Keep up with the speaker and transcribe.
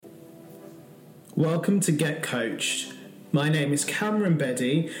Welcome to Get Coached. My name is Cameron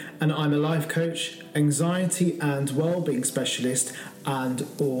Beddy and I'm a life coach, anxiety and wellbeing specialist and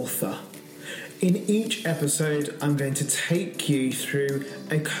author. In each episode, I'm going to take you through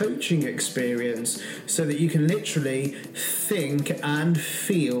a coaching experience so that you can literally think and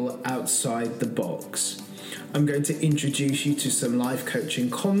feel outside the box. I'm going to introduce you to some life coaching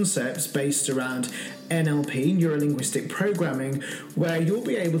concepts based around NLP, Neuro-Linguistic Programming, where you'll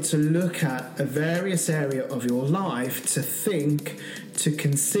be able to look at a various area of your life to think, to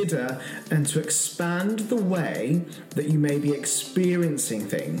consider, and to expand the way that you may be experiencing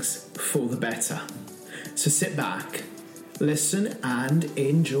things for the better. So sit back, listen, and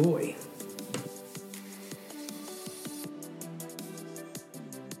enjoy.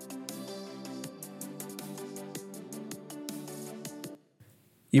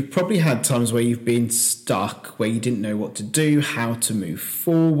 You've probably had times where you've been stuck, where you didn't know what to do, how to move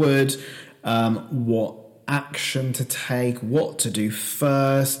forward, what action to take, what to do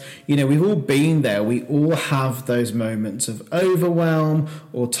first. You know, we've all been there. We all have those moments of overwhelm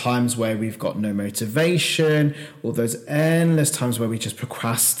or times where we've got no motivation or those endless times where we just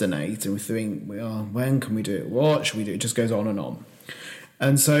procrastinate and we think, when can we do it? What should we do? It just goes on and on.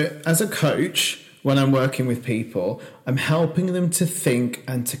 And so as a coach, when I'm working with people, I'm helping them to think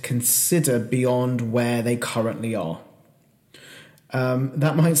and to consider beyond where they currently are.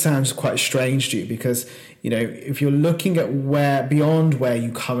 That might sound quite strange to you because, you know, if you're looking at beyond where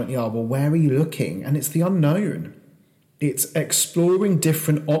you currently are, well, where are you looking? And it's the unknown. It's exploring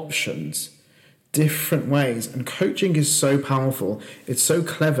different options, different ways. And coaching is so powerful. It's so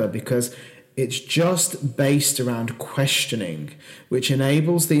clever because it's just based around questioning, which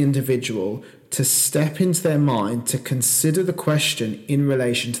enables the individual to step into their mind to consider the question in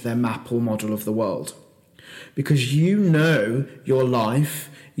relation to their map or model of the world. Because you know your life,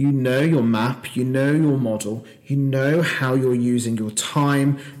 you know your map, you know your model, you know how you're using your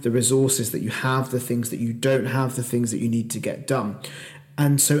time, the resources that you have, the things that you don't have, the things that you need to get done.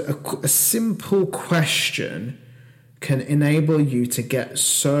 And so a simple question can enable you to get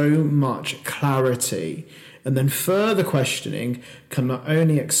so much clarity. And then further questioning can not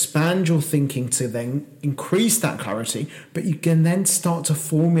only expand your thinking to then increase that clarity, but you can then start to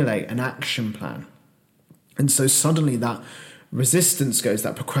formulate an action plan. And so suddenly that resistance goes,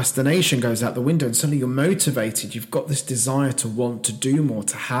 that procrastination goes out the window, and suddenly you're motivated. You've got this desire to want to do more,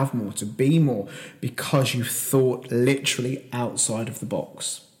 to have more, to be more, because you've thought literally outside of the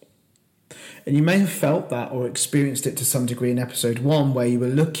box. And you may have felt that or experienced it to some degree in episode 1, where you were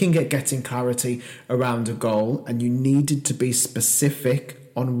looking at getting clarity around a goal and you needed to be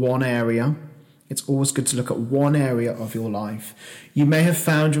specific on one area. It's always good to look at one area of your life. You may have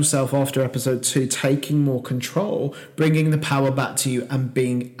found yourself after episode 2 taking more control, bringing the power back to you and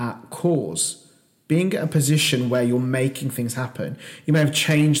being at cause. Being at a position where you're making things happen. You may have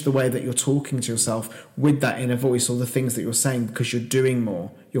changed the way that you're talking to yourself with that inner voice or the things that you're saying because you're doing more,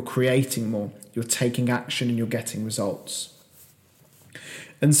 you're creating more, you're taking action and you're getting results.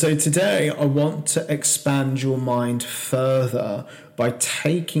 And so today I want to expand your mind further by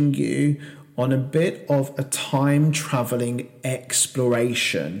taking you on a bit of a time-traveling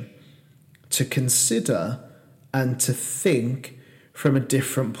exploration to consider and to think from a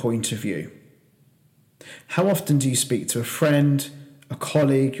different point of view. How often do you speak to a friend, a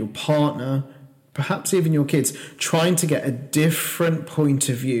colleague, your partner, perhaps even your kids, trying to get a different point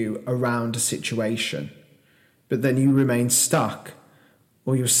of view around a situation, but then you remain stuck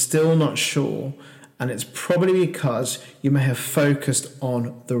or you're still not sure, and it's probably because you may have focused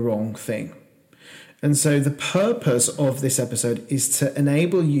on the wrong thing. And so the purpose of this episode is to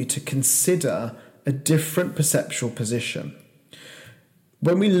enable you to consider a different perceptual position.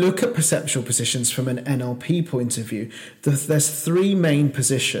 When we look at perceptual positions from an NLP point of view, there's 3 main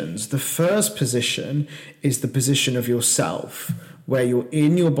positions. The first position is the position of yourself, where you're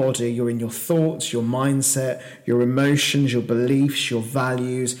in your body, you're in your thoughts, your mindset, your emotions, your beliefs, your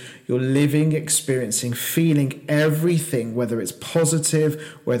values. You're living, experiencing, feeling everything, whether it's positive,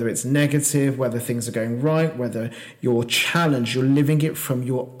 whether it's negative, whether things are going right, whether you're challenged. You're living it from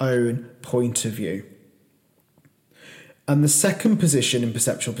your own point of view. And the second position in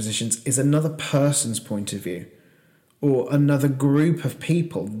perceptual positions is another person's point of view, or another group of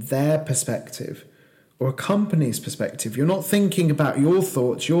people, their perspective, or a company's perspective. You're not thinking about your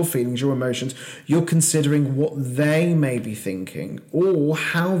thoughts, your feelings, your emotions. You're considering what they may be thinking or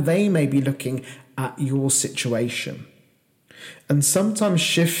how they may be looking at your situation. And sometimes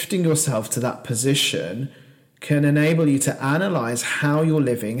shifting yourself to that position can enable you to analyze how you're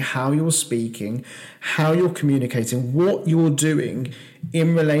living, how you're speaking, how you're communicating, what you're doing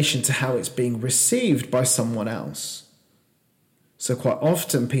in relation to how it's being received by someone else. So quite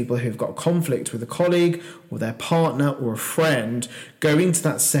often people who've got conflict with a colleague or their partner or a friend, going to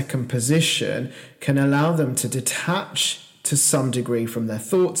that second position can allow them to detach to some degree from their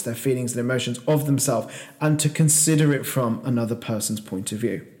thoughts, their feelings and emotions of themselves, and to consider it from another person's point of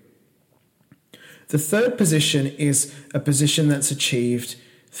view. The third position is a position that's achieved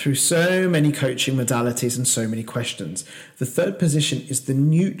through so many coaching modalities and so many questions. The third position is the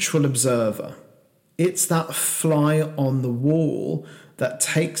neutral observer. It's that fly on the wall that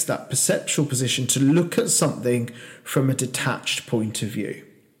takes that perceptual position to look at something from a detached point of view.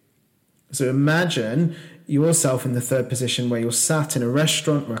 So imagine yourself in the third position where you're sat in a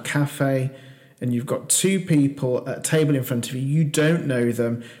restaurant or a cafe and you've got two people at a table in front of you. You don't know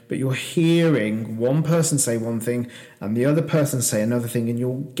them, but you're hearing one person say one thing and the other person say another thing, and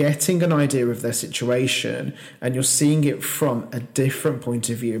you're getting an idea of their situation and you're seeing it from a different point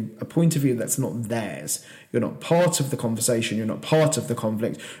of view, a point of view that's not theirs. You're not part of the conversation, you're not part of the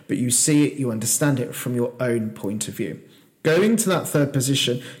conflict, but you see it, you understand it from your own point of view. Going to that third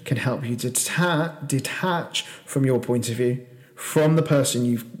position can help you to detach from your point of view, from the person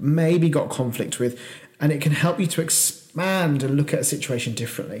you've maybe got conflict with, and it can help you to expand and look at a situation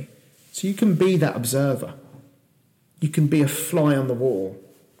differently. So you can be that observer. You can be a fly on the wall.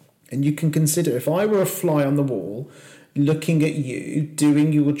 And you can consider, if I were a fly on the wall, looking at you,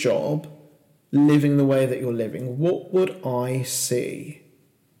 doing your job, living the way that you're living, what would I see?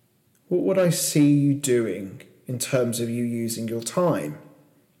 What would I see you doing in terms of you using your time?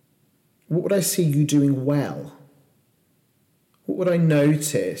 What would I see you doing well? What would I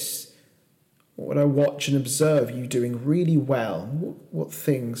notice? What would I watch and observe you doing really well? What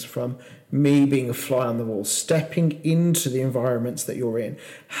things from me being a fly on the wall, stepping into the environments that you're in?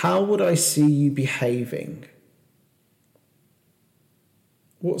 How would I see you behaving?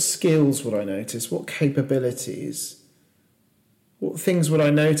 What skills would I notice? What capabilities? What things would I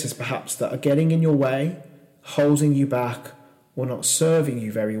notice perhaps that are getting in your way, holding you back, or not serving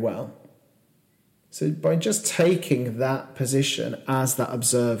you very well? So by just taking that position as that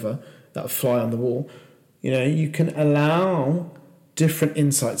observer, that fly on the wall, you can allow different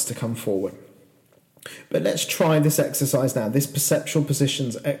insights to come forward. But let's try this exercise now, this perceptual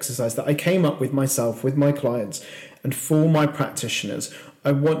positions exercise that I came up with myself, with my clients, and for my practitioners.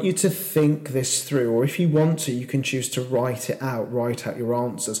 I want you to think this through, or if you want to, you can choose to write out your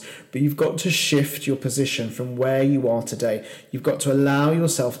answers. But you've got to shift your position from where you are today. You've got to allow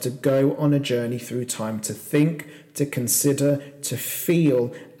yourself to go on a journey through time, to think, to consider, to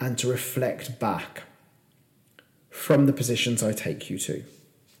feel, and to reflect back from the positions I take you to.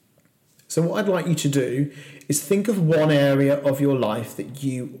 So what I'd like you to do is think of one area of your life that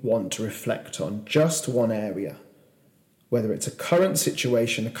you want to reflect on, just one area. Whether it's a current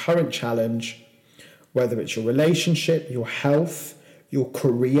situation, a current challenge, whether it's your relationship, your health, your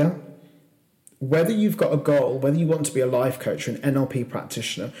career, whether you've got a goal, whether you want to be a life coach or an NLP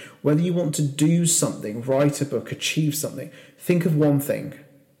practitioner, whether you want to do something, write a book, achieve something, think of one thing.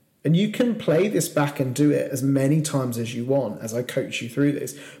 And you can play this back and do it as many times as you want as I coach you through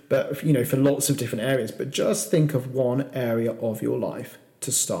this, but for lots of different areas. But just think of one area of your life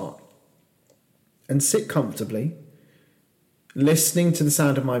to start. And sit comfortably, listening to the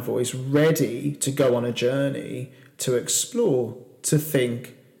sound of my voice, ready to go on a journey to explore, to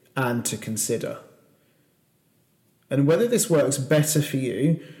think, and to consider. And whether this works better for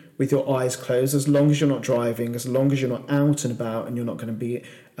you with your eyes closed, as long as you're not driving, as long as you're not out and about and you're not going to be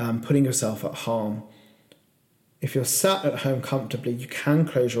putting yourself at harm. If you're sat at home comfortably, you can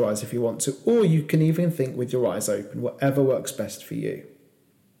close your eyes if you want to, or you can even think with your eyes open, whatever works best for you.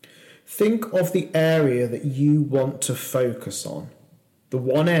 Think of the area that you want to focus on, the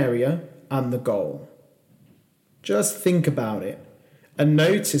one area and the goal. Just think about it and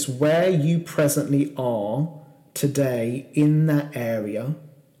notice where you presently are today in that area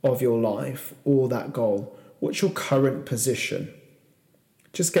of your life or that goal. What's your current position?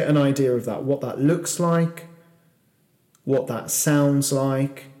 Just get an idea of that, what that looks like, what that sounds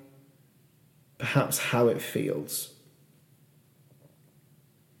like, perhaps how it feels.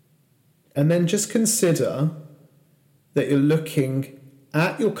 And then just consider that you're looking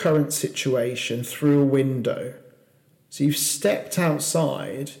at your current situation through a window. So you've stepped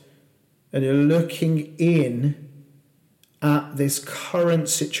outside and you're looking in at this current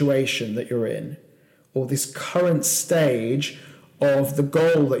situation that you're in, or this current stage of the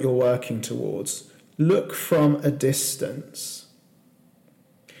goal that you're working towards. Look from a distance.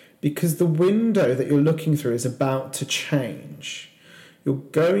 because the window that you're looking through is about to change. You're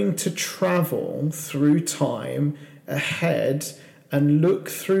going to travel through time ahead and look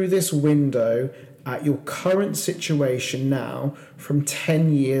through this window at your current situation now from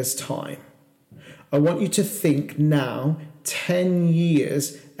 10 years' time. I want you to think now 10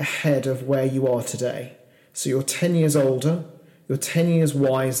 years ahead of where you are today. So you're 10 years older, you're 10 years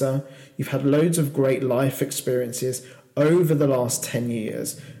wiser, you've had loads of great life experiences over the last 10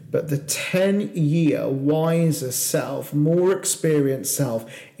 years, but the 10-year wiser self, more experienced self,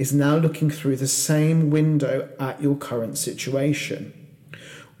 is now looking through the same window at your current situation.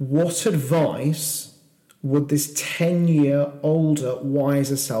 What advice would this 10-year older,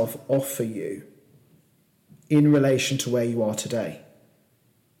 wiser self offer you in relation to where you are today?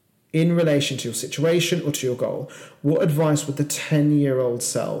 In relation to your situation or to your goal, what advice would the 10-year-old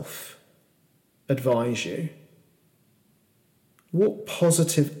self advise you? What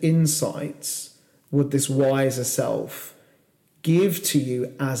positive insights would this wiser self give to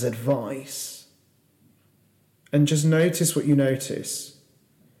you as advice? And just notice what you notice.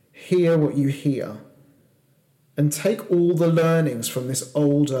 Hear what you hear. And take all the learnings from this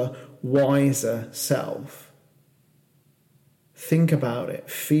older, wiser self. Think about it,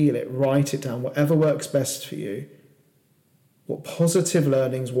 feel it, write it down, whatever works best for you. What positive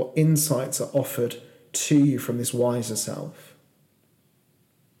learnings, what insights are offered to you from this wiser self?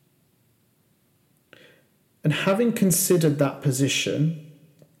 And having considered that position,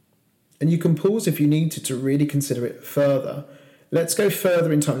 and you can pause if you need to really consider it further. Let's go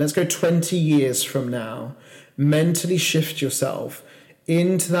further in time. Let's go 20 years from now. Mentally shift yourself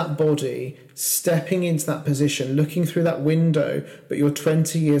into that body, stepping into that position, looking through that window, but you're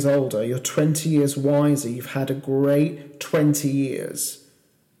 20 years older, you're 20 years wiser, you've had a great 20 years.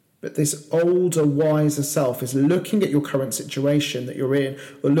 But this older, wiser self is looking at your current situation that you're in,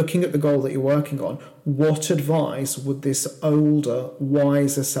 or looking at the goal that you're working on. What advice would this older,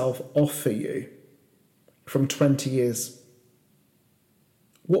 wiser self offer you from 20 years?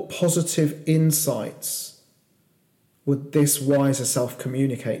 What positive insights would this wiser self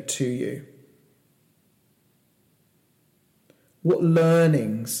communicate to you? What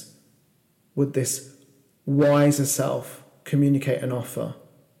learnings would this wiser self communicate and offer?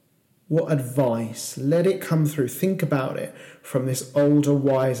 What advice? Let it come through. Think about it from this older,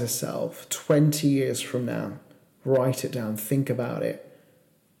 wiser self 20 years from now. Write it down. Think about it.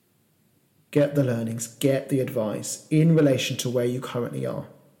 Get the learnings. Get the advice in relation to where you currently are.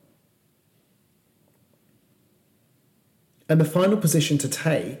 And the final position to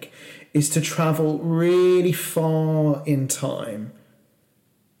take is to travel really far in time.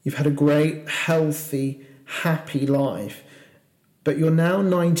 You've had a great, healthy, happy life. But you're now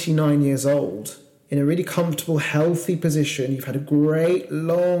 99 years old, in a really comfortable, healthy position. You've had a great,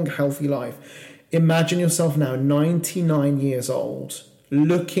 long, healthy life. Imagine yourself now 99 years old,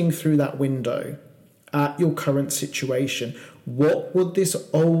 looking through that window at your current situation. What would this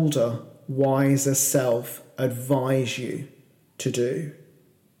older, wiser self advise you to do?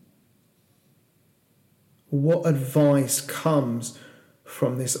 What advice comes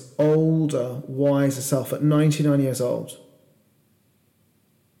from this older, wiser self at 99 years old?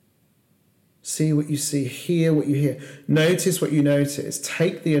 See what you see, hear what you hear, notice what you notice,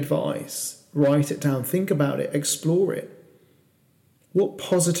 take the advice, write it down, think about it, explore it. What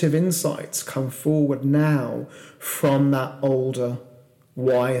positive insights come forward now from that older,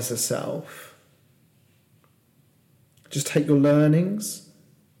 wiser self? Just take your learnings,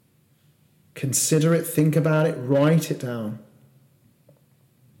 consider it, think about it, write it down.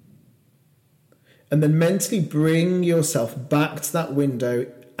 And then mentally bring yourself back to that window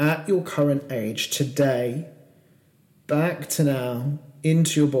at your current age, today, back to now,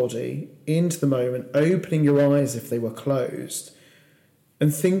 into your body, into the moment, opening your eyes if they were closed,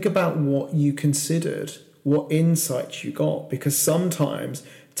 and think about what you considered, what insights you got, because sometimes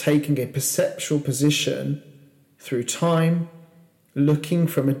taking a perceptual position through time, looking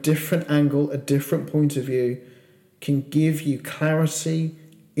from a different angle, a different point of view, can give you clarity,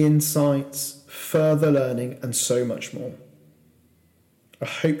 insights, further learning, and so much more. I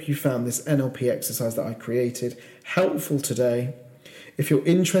hope you found this NLP exercise that I created helpful today. If you're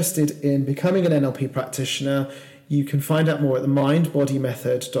interested in becoming an NLP practitioner, you can find out more at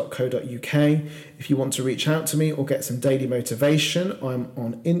themindbodymethod.co.uk. If you want to reach out to me or get some daily motivation, I'm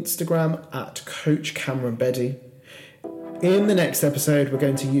on Instagram at Coach Cameron Beddy. In the next episode, we're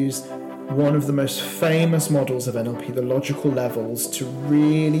going to use one of the most famous models of NLP, the logical levels, to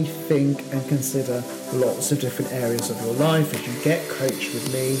really think and consider lots of different areas of your life as you get coached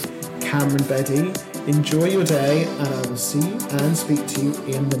with me, Cameron Beddy, Enjoy your day, and I will see you and speak to you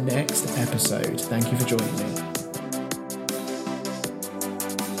in the next episode. Thank you for joining me.